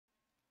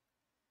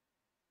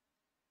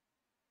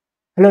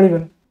Hello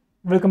everyone,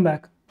 welcome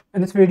back.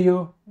 In this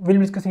video, we'll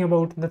be discussing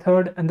about the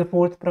third and the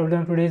fourth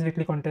problem of today's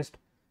weekly contest.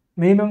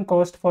 Minimum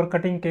cost for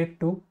cutting cake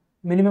 2,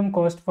 minimum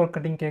cost for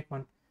cutting cake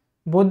 1.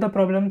 Both the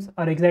problems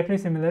are exactly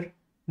similar,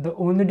 the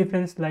only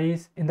difference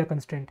lies in the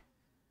constraint.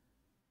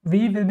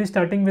 We will be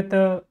starting with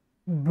a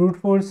brute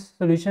force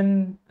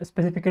solution,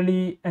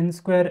 specifically n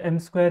square m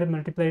square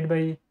multiplied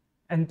by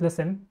n plus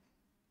m.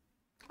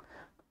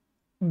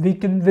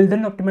 Will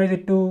then optimize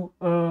it to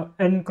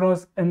n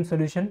cross m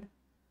solution,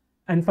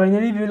 and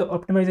finally we will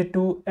optimize it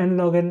to n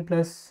log n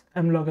plus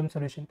m log m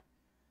solution.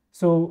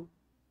 So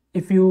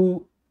if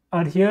you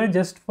are here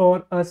just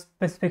for a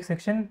specific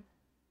section,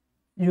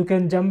 you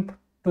can jump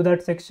to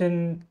that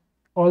section.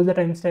 All the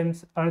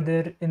timestamps are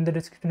there in the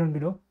description down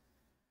below.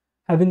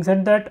 Having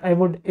said that, I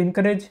would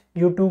encourage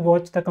you to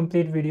watch the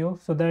complete video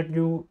so that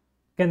you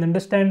can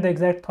understand the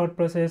exact thought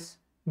process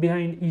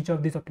behind each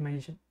of these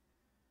optimization.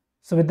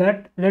 So with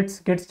that,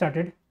 let's get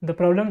started. The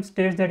problem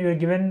states that you are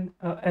given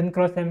n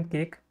cross m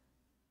cake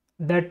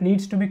that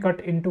needs to be cut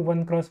into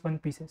 1 cross 1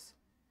 pieces,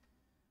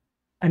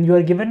 and you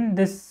are given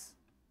this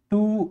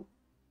two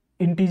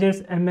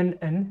integers m and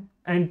n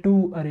and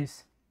two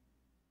arrays.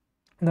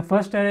 The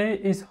first array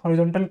is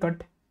horizontal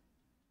cut.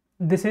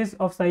 This is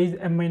of size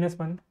m minus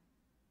 1.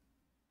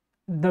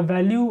 The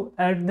value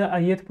at the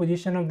ith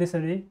position of this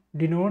array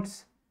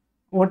denotes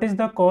what is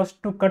the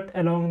cost to cut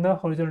along the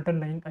horizontal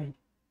line I.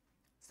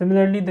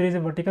 Similarly, there is a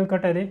vertical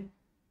cut array.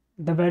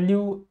 The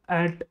value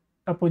at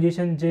a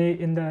position j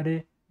in the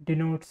array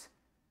denotes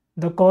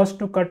the cost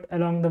to cut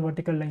along the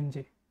vertical line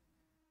j.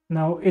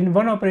 Now in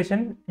one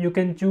operation, you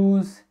can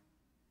choose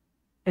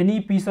any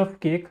piece of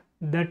cake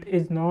that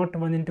is not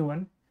 1 into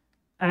 1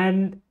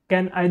 and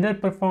can either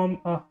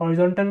perform a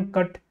horizontal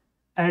cut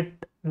at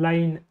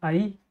line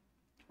I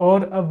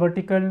or a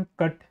vertical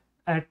cut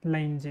at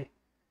line j.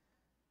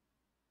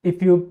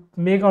 If you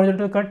make a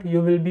horizontal cut,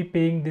 you will be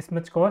paying this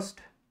much cost,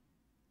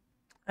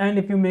 and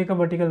if you make a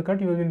vertical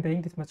cut, you will be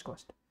paying this much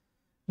cost.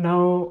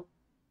 Now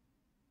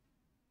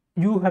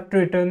you have to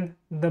return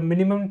the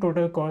minimum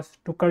total cost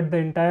to cut the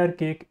entire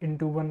cake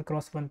into 1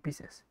 cross 1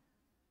 pieces,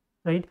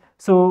 right?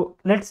 So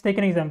let's take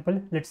an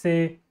example. Let's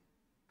say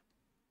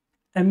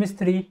m is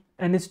 3,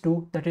 n is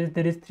 2, that is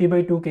there is 3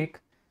 by 2 cake.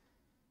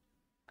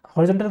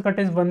 Horizontal cut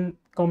is 1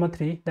 comma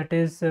 3, that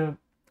is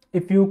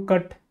if you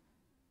cut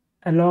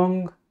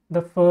along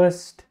the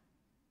first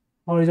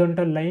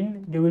horizontal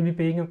line, you will be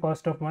paying a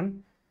cost of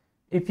 1.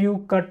 If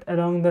you cut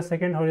along the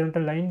second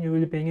horizontal line, you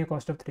will be paying a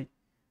cost of 3.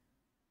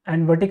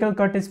 And vertical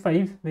cut is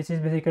 5, which is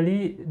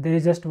basically there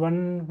is just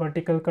one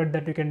vertical cut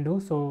that you can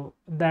do, so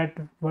that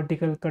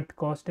vertical cut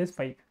cost is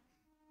 5.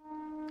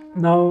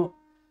 Now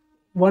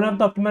one of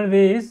the optimal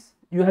way is,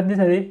 you have this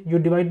array, you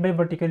divide by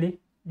vertically,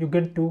 you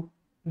get 2,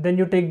 then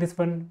you take this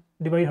one,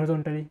 divide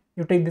horizontally,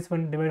 you take this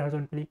one, divide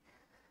horizontally,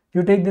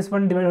 you take this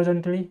one, divide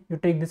horizontally, you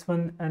take this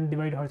one and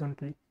divide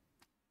horizontally.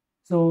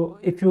 So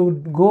if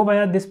you go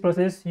via this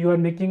process, you are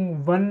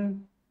making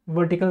one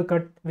vertical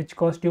cut which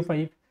cost you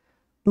 5,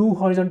 2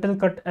 horizontal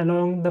cut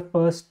along the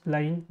first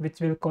line which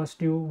will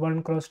cost you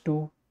 1 cross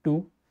 2,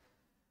 2,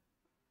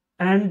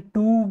 and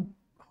 2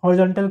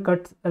 horizontal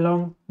cuts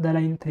along the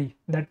line 3,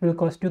 that will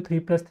cost you 3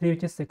 plus 3,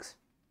 which is 6.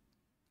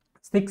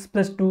 6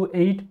 plus 2,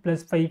 8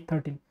 plus 5,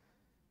 13.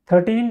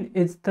 13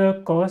 is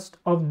the cost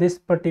of this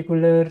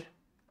particular,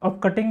 of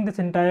cutting this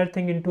entire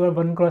thing into a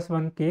 1 cross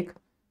 1 cake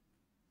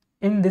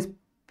in this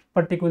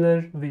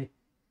particular way.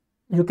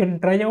 You can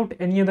try out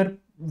any other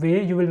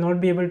way, you will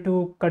not be able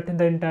to cut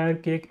the entire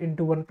cake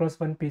into 1 cross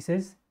 1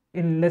 pieces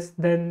in less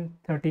than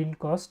 13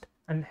 cost,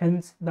 and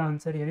hence the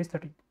answer here is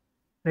 13,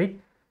 right?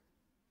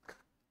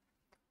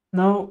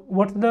 Now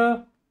what's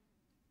the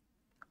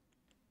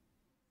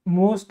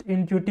most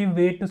intuitive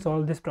way to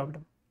solve this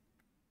problem?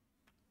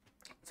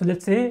 So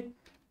let's say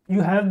you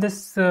have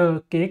this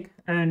cake,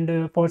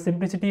 and for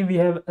simplicity we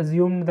have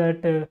assumed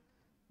that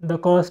the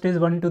cost is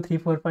 1 2 3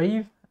 4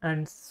 5,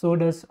 and so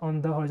does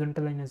on the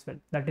horizontal line as well.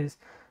 That is,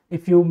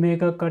 if you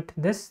make a cut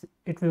this,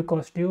 it will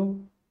cost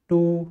you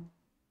 $2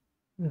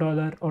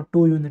 or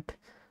 2 unit,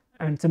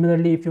 and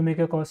similarly if you make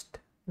a cost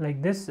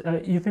like this,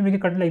 if you make a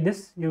cut like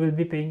this, you will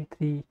be paying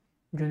 3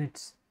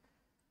 units.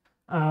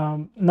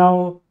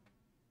 Now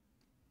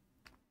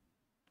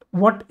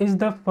what is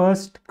the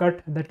first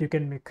cut that you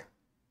can make?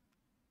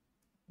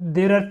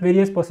 There are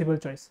various possible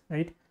choice,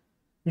 right?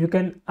 You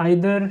can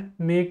either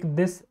make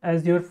this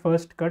as your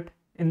first cut.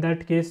 In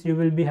that case, you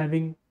will be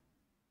having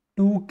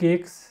 2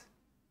 cakes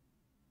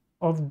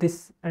of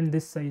this and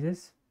this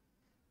sizes.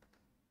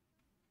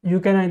 You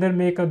can either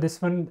make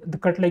this one, the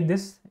cut like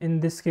this. In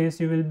this case,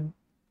 you will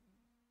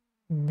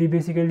be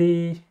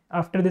basically,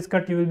 after this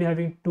cut, you will be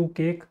having 2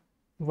 cake,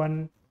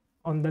 one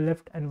on the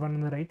left and one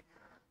on the right.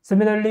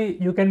 Similarly,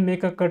 you can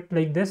make a cut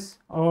like this,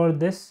 or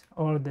this,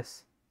 or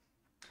this,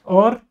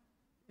 or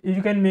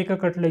you can make a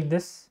cut like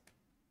this,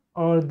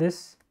 or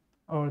this,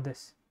 or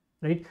this,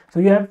 right? So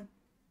you have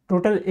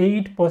total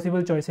 8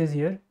 possible choices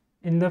here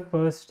in the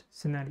first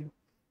scenario.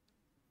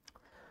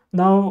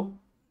 Now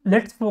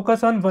let's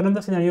focus on one of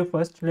the scenario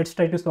first. Let's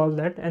try to solve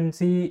that and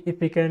see if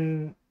we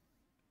can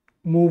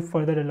move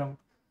further along.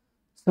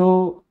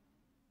 So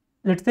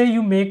let's say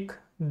you make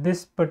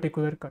this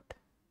particular cut,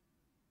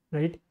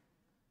 right?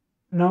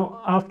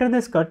 Now after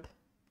this cut,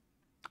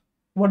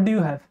 what do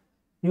you have?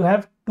 You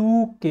have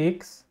two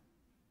cakes,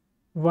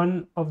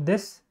 one of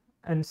this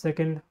and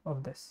second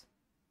of this,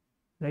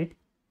 right?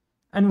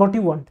 And what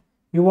you want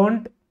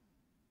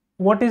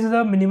what is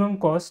the minimum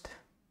cost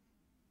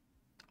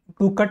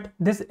to cut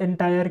this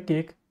entire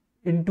cake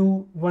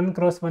into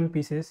 1x1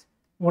 pieces?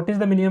 What is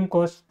the minimum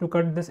cost to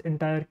cut this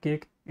entire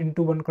cake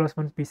into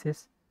 1x1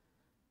 pieces?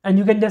 And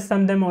you can just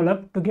sum them all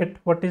up to get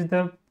what is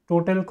the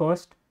total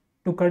cost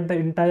to cut the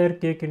entire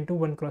cake into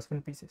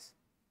 1x1 pieces,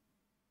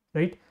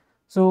 right?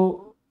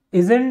 So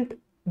isn't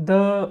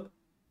the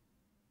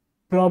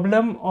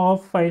problem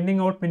of finding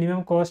out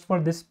minimum cost for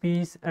this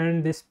piece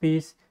and this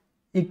piece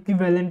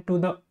equivalent to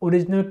the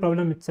original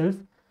problem itself?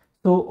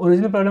 So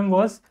original problem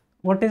was,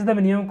 what is the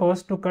minimum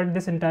cost to cut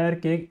this entire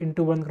cake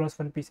into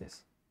 1x1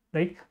 pieces,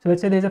 right? So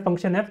let's say there is a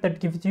function f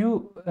that gives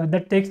you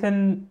that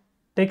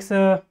takes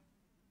a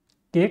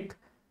cake,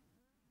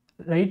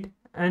 right,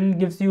 and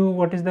gives you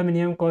what is the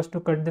minimum cost to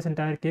cut this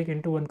entire cake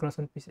into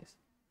 1x1 pieces.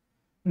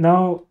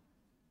 Now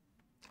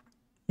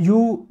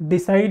you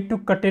decide to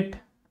cut it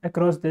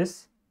across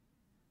this,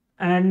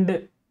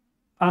 and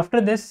after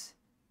this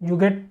you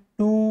get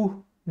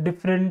two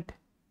different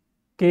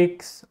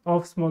cakes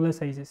of smaller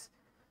sizes.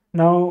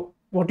 Now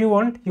what you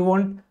want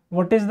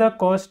what is the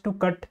cost to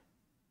cut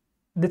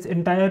this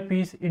entire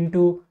piece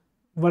into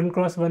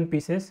 1x1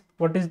 pieces?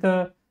 What is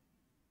the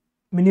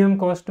minimum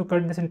cost to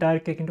cut this entire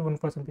cake into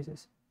 1x1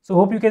 pieces? So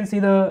hope you can see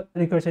the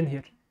recursion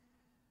here.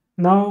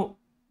 Now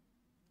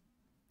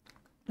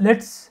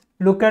let's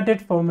look at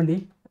it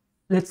formally.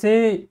 Let's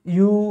say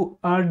you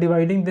are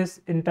dividing this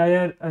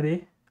entire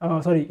array,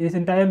 this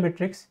entire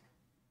matrix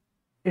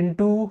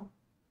into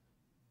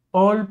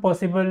all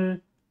possible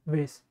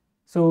ways.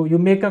 So you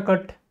make a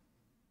cut,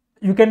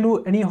 you can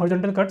do any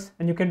horizontal cuts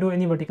and you can do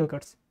any vertical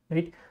cuts,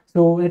 right?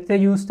 So let's say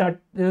you start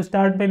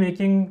by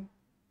making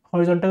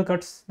horizontal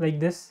cuts like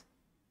this,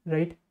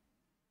 right?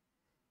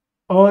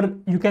 Or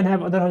you can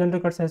have other horizontal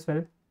cuts as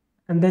well,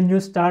 and then you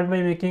start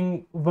by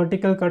making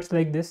vertical cuts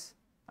like this.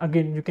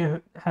 Again, you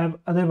can have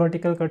other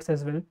vertical cuts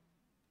as well.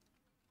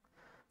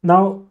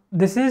 Now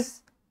this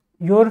is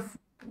your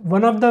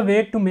one of the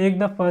way to make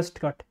the first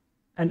cut,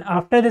 and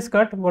after this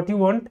cut, what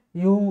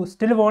you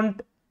still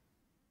want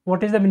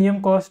what is the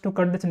minimum cost to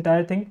cut this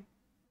entire thing,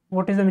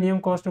 what is the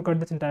minimum cost to cut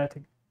this entire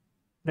thing,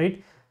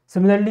 right?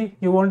 Similarly,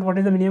 you want what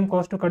is the minimum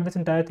cost to cut this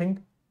entire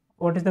thing,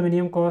 what is the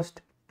minimum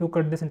cost to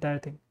cut this entire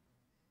thing,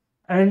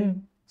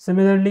 and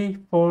similarly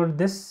for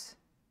this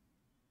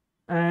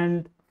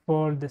and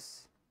for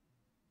this,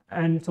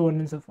 and so on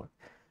and so forth.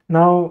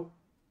 Now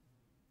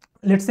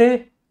let's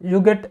say you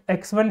get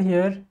x1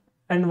 here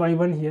and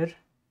y1 here.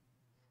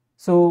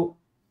 So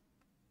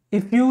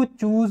if you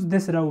choose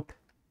this route,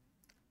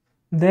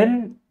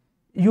 then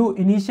you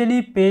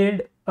initially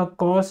paid a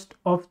cost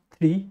of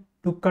 3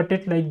 to cut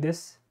it like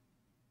this.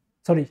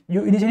 Sorry,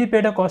 you initially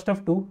paid a cost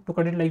of 2 to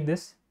cut it like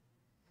this.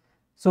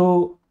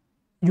 So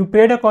you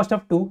paid a cost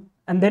of 2,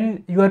 and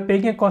then you are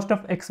paying a cost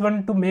of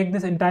x1 to make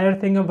this entire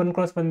thing a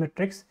 1x1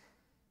 matrix.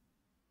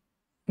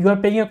 You are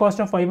paying a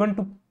cost of y1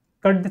 to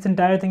cut this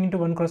entire thing into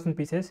 1x1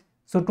 pieces.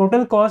 So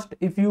total cost,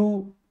 if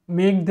you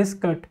make this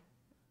cut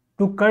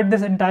to cut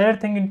this entire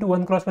thing into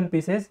 1x1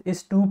 pieces,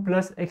 is 2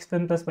 plus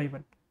x1 plus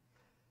y1.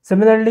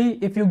 Similarly,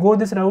 if you go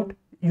this route,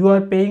 you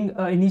are paying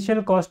an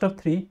initial cost of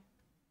 3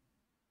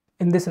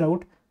 in this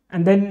route,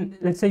 and then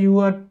let's say you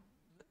are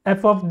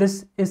f of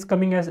this is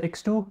coming as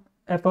x2,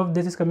 f of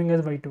this is coming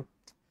as y2. So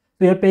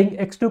you are paying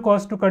x2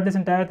 cost to cut this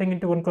entire thing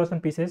into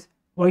 1x1 pieces,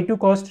 y2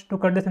 cost to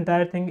cut this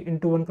entire thing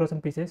into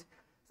 1x1 pieces.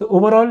 So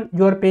overall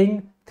you are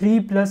paying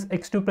 3 plus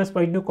x2 plus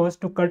y2 cost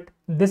to cut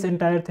this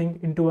entire thing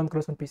into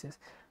 1x1 pieces,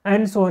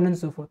 and so on and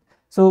so forth.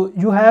 So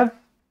you have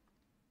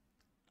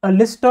a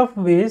list of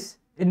ways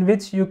in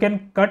which you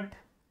can cut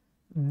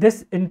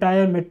this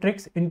entire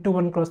matrix into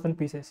 1x1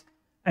 pieces,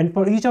 and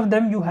for each of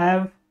them you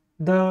have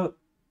the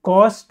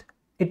cost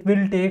it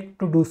will take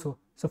to do so.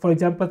 So for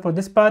example, for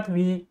this path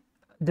we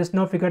just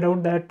now figured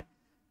out that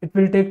it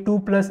will take 2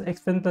 plus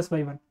x1 plus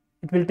y1,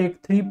 it will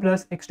take 3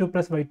 plus x2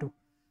 plus y2,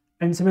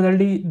 and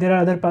similarly there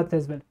are other paths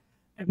as well.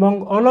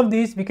 Among all of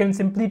these we can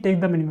simply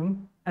take the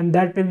minimum, and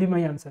that will be my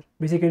answer.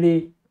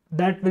 Basically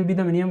that will be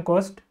the minimum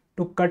cost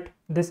to cut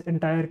this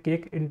entire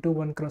cake into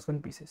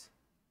 1x1 pieces,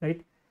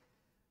 right?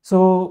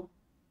 So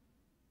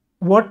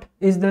what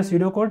is the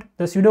pseudocode?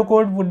 The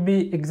pseudocode would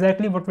be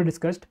exactly what we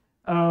discussed.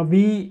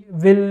 We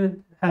will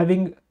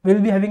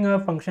be having a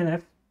function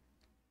f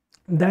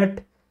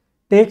that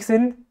takes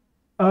in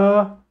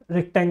a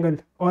rectangle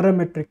or a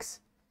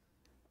matrix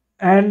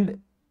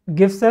and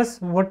gives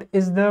us what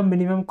is the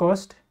minimum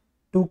cost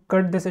to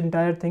cut this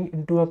entire thing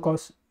into a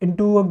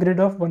grid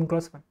of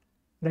 1x1,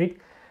 right?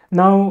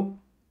 Now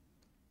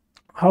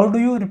how do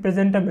you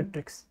represent a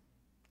matrix?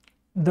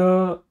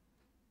 The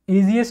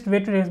easiest way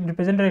to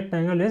represent a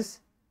rectangle is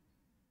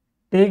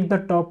take the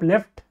top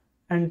left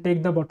and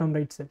take the bottom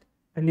right cell,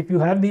 and if you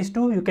have these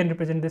two, you can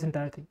represent this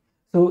entire thing.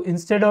 So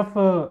instead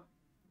of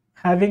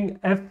having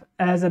f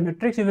as a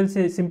matrix, you will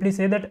simply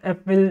say that f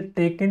will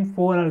take in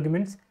 4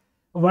 arguments.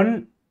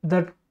 One,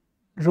 the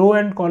row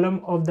and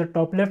column of the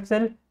top left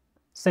cell.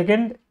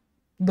 Second,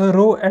 the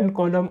row and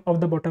column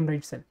of the bottom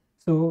right cell.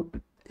 So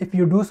if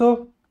you do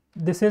so,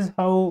 this is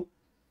how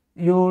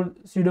your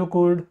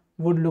pseudocode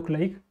would look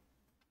like.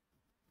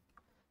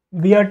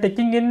 We are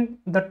taking in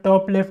the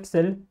top left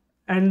cell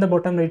and the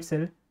bottom right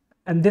cell,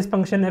 and this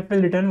function f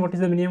will return what is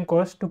the minimum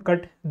cost to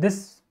cut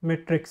this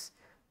matrix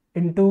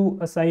into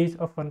a size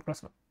of 1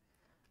 cross 1.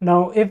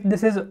 Now if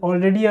this is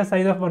already a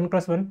size of 1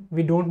 cross 1,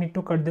 we don't need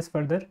to cut this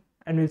further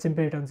and we'll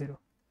simply return 0.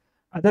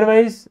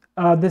 Otherwise,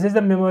 this is the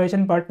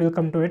memorization part, we'll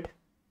come to it.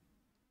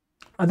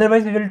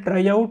 Otherwise, we will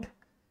try out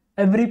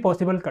every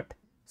possible cut.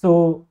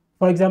 So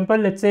for example,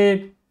 let's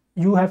say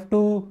you have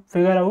to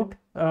figure out,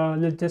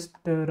 let's just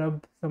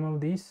rub some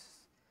of these.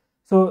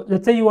 So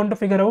let's say you want to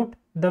figure out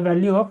the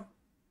value of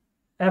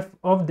f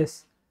of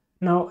this.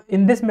 Now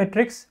in this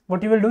matrix,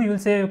 what you will do, you will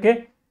say,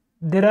 okay,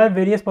 there are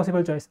various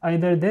possible choices,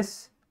 either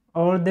this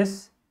or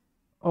this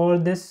or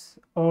this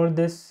or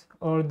this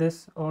or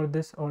this or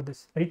this or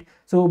this, right?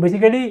 So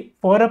basically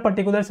for a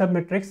particular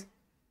submatrix,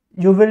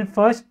 you will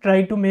first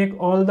try to make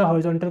all the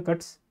horizontal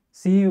cuts,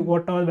 see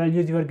what all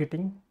values you are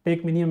getting,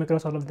 take minimum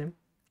across all of them.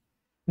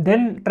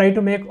 Then try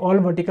to make all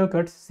vertical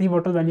cuts, see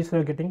what all values you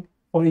are getting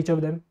for each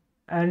of them,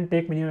 and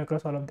take minimum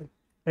across all of them,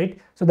 right?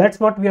 So that's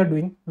what we are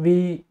doing.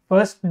 We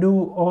first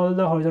do all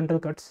the horizontal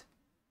cuts,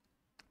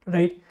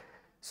 right?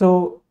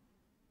 So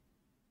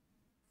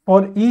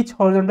for each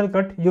horizontal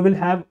cut, you will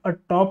have a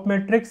top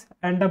matrix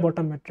and a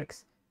bottom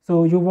matrix.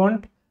 So you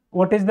want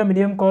what is the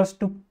minimum cost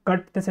to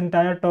cut this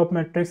entire top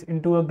matrix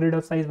into a grid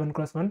of size 1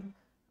 cross 1.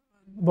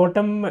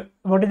 Bottom,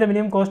 what is the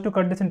minimum cost to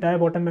cut this entire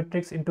bottom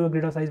matrix into a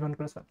grid of size 1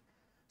 cross 1.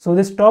 So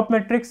this top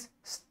matrix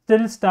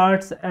still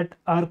starts at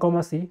r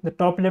comma c. The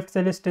top left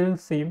cell is still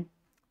same,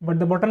 but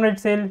the bottom right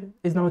cell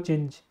is now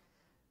changed.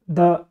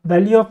 The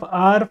value of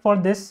r for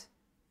this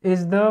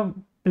is the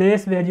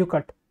place where you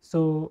cut.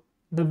 So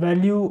the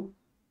value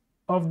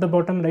of the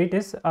bottom right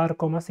is r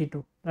comma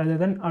c2 rather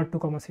than r2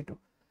 comma c2.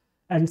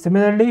 And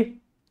similarly,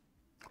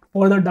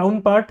 for the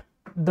down part,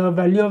 the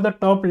value of the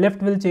top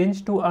left will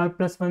change to r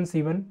plus 1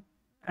 c1,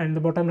 and the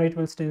bottom right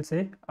will still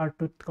say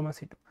r2 comma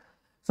c2.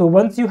 So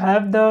once you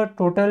have the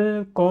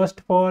total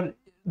cost for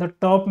the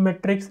top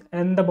matrix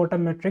and the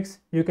bottom matrix,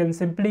 you can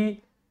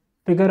simply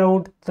figure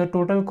out the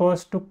total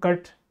cost to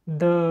cut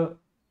the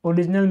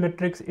original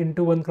matrix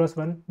into 1 cross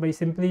 1 by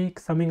simply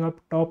summing up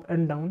top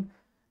and down,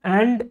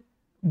 and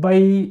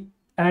by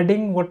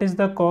adding what is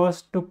the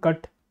cost to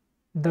cut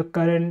the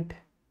current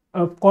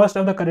cost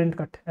of the current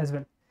cut as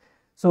well.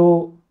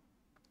 So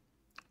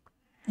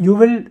you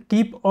will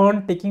keep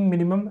on taking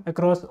minimum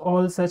across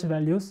all such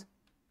values,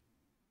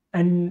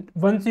 and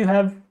once you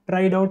have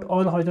tried out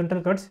all horizontal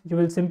cuts, you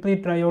will simply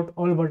try out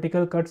all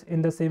vertical cuts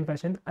in the same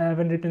fashion. I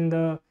haven't written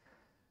the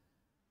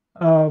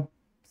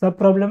sub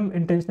problem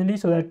intentionally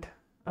so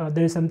that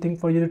there is something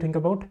for you to think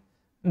about.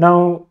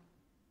 Now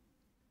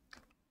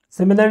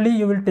similarly,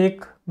 you will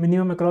take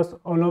minimum across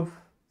all of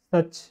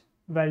such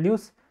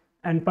values,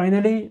 and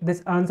finally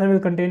this answer will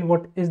contain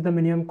what is the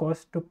minimum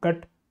cost to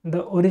cut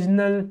the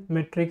original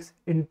matrix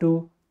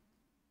into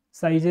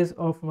sizes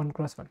of 1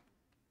 cross 1,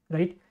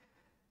 right?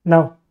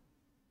 Now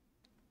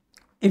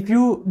if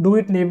you do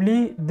it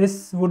naively,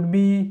 this would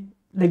be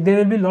like there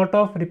will be a lot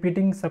of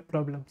repeating sub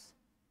problems,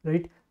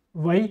 right?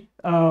 Why?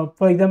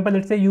 For example,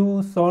 let's say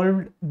you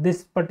solved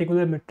this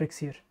particular matrix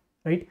here,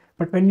 right?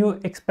 But when you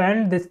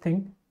expand this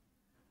thing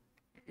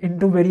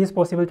into various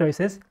possible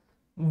choices,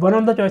 one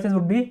of the choices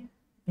would be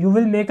you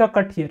will make a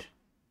cut here,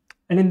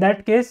 and in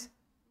that case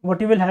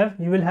what you will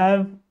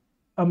have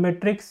a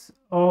matrix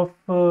of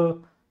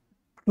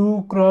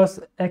 2 cross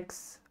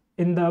x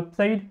in the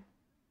upside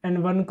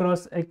and 1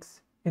 cross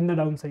x in the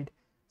downside.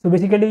 So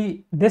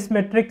basically this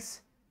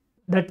matrix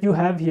that you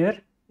have here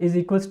is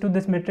equals to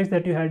this matrix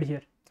that you had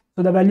here.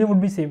 So the value would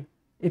be same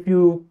if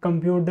you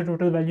compute the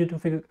total value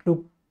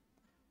to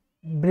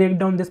break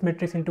down this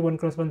matrix into 1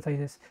 cross 1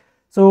 sizes.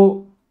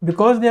 So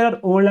because there are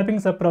overlapping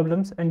sub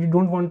problems and you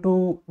don't want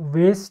to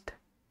waste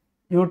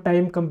your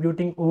time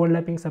computing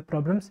overlapping sub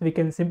problems, we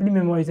can simply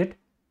memorize it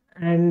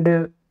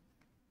and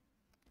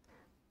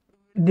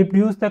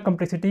reduce the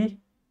complexity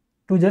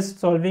to just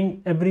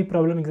solving every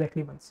problem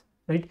exactly once,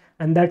 right?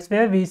 And that's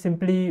where we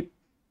simply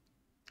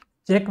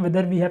check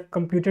whether we have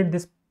computed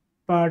this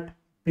part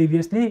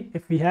previously.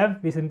 If we have,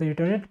 we simply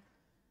return it.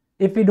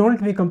 If we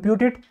don't, we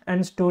compute it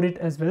and store it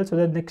as well, so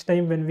that next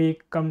time when we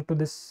come to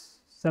this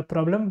sub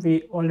problem,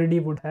 we already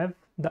would have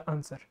the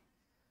answer.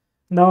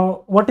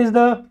 Now what is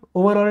the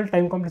overall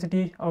time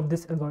complexity of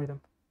this algorithm?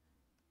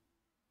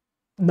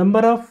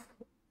 Number of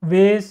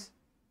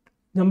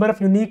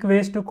unique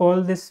ways to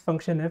call this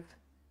function f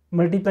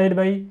multiplied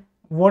by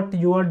what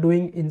you are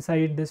doing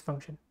inside this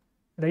function,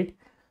 right?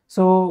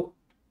 So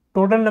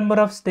total number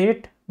of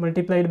state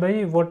multiplied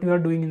by what you are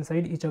doing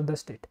inside each of the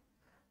state.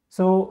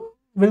 So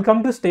we'll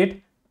come to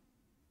state.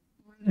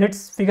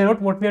 Let's figure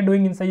out what we are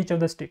doing inside each of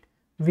the state.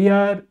 We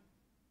are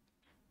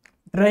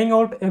trying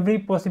out every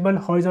possible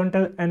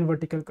horizontal and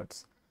vertical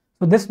cuts.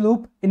 So this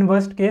loop in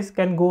worst case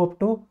can go up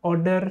to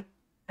order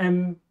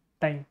m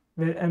time,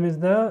 where m is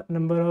the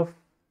number of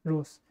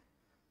rows,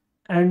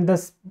 and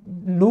the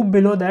loop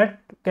below that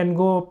can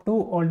go up to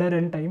order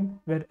n time,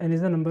 where n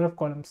is the number of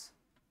columns,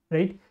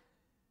 right?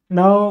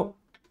 Now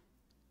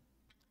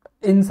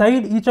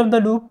inside each of the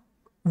loop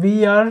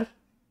we are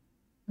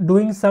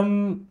doing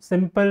some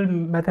simple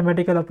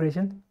mathematical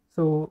operation,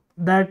 so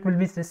that will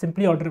be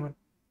simply order 1.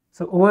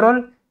 So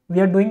overall we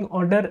are doing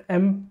order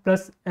m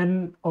plus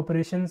n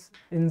operations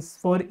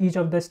for each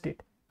of the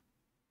state,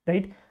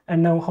 right?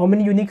 And now how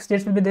many unique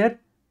states will be there?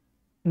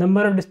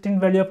 Number of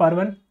distinct value of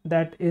r1,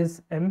 that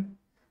is m.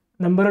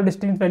 Number of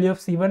distinct value of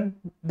c1,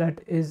 that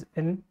is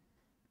n.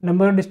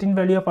 Number of distinct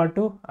value of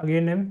r2,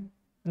 again m.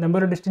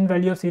 Number of distinct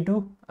value of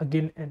c2,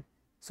 again n.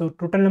 So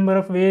total number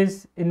of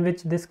ways in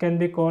which this can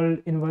be called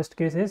in worst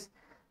case is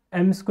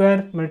m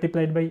square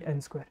multiplied by n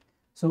square.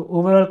 So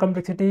overall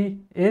complexity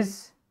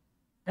is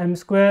m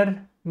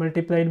square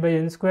multiplied by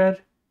n square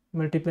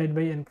multiplied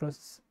by n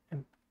cross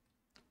m,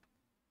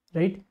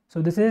 right?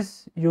 So this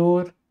is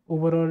your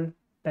overall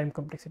time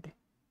complexity.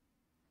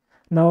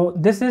 Now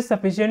this is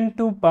sufficient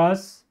to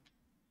pass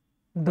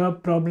the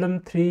problem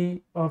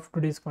 3 of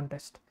today's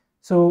contest.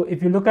 So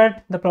if you look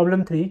at the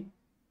problem 3,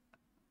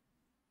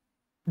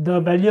 the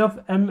value of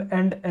m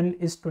and n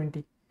is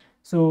 20.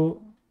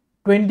 So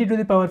 20 to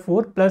the power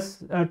 4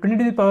 plus 20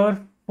 to the power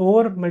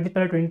 4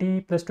 multiplied by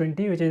 20 plus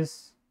 20, which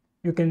is,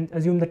 you can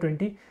assume the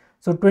 20.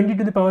 So 20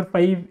 to the power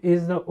 5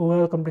 is the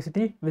overall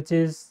complexity, which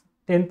is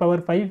 10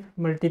 power 5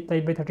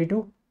 multiplied by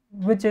 32,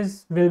 which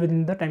is well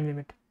within the time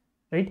limit,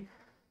 right?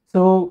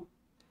 So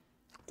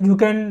you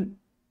can,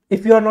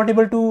 if you are not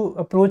able to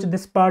approach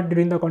this part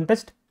during the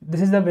contest,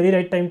 this is the very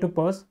right time to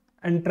pause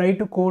and try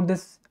to code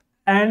this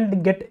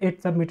and get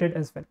it submitted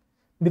as well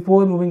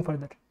before moving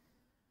further.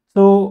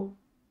 So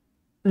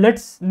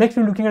next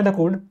we're looking at the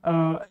code.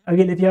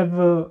 Again, if you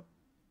have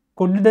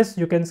coded this,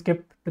 you can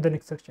skip to the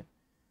next section.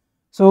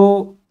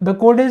 So the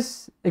code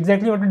is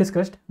exactly what we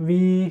discussed.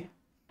 We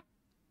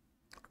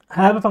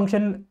have a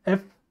function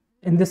f.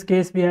 In this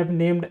case we have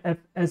named f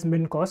as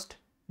min cost,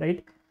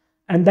 right?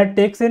 And that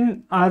takes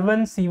in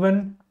r1,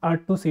 c1,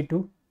 r2,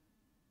 c2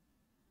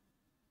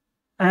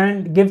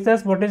 and gives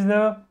us what is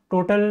the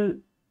total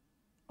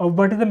of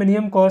what is the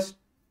minimum cost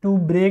to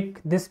break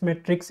this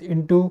matrix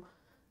into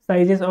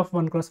sizes of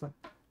 1 cross 1,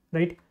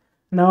 right?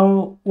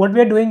 Now what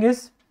we are doing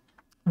is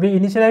we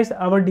initialize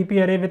our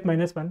dp array with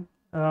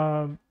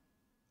 -1,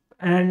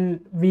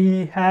 and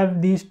we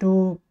have these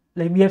two,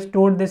 like we have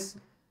stored this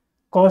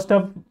cost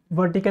of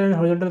vertical and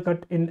horizontal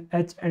cut in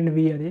h and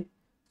v array,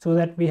 so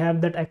that we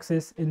have that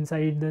access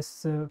inside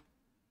this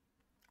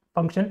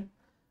function.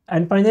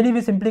 And finally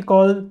we simply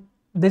call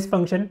this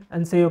function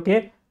and say,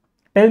 okay,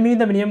 tell me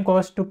the minimum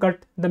cost to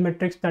cut the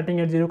matrix starting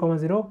at 0,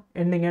 0,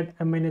 ending at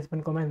m minus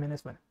 1, n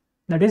minus 1.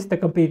 That is the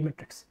complete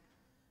matrix.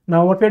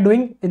 Now what we are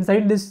doing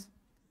inside this,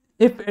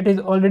 if it is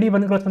already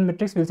 1 cross 1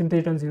 matrix, we'll simply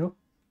return 0.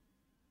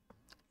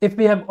 If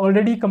we have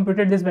already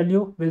computed this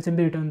value, we'll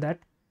simply return that.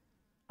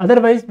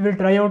 Otherwise we will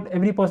try out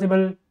every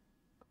possible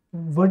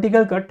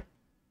vertical cut,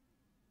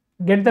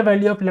 get the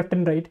value of left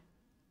and right,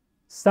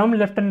 sum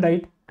left and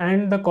right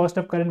and the cost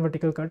of current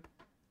vertical cut,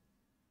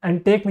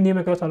 and take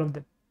minimum across all of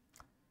them,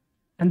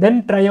 and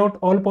then try out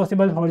all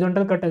possible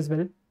horizontal cut as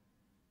well,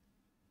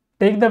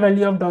 take the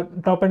value of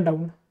top and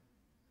down,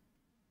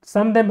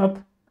 sum them up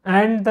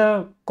and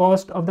the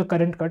cost of the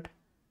current cut,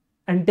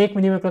 and take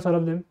minimum across all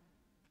of them,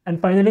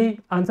 and finally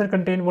answer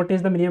contain what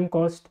is the minimum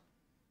cost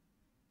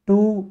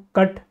to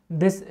cut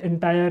this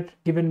entire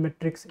given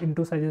matrix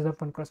into sizes of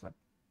 1 cross 1,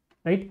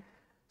 right?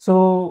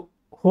 So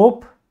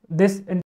hope this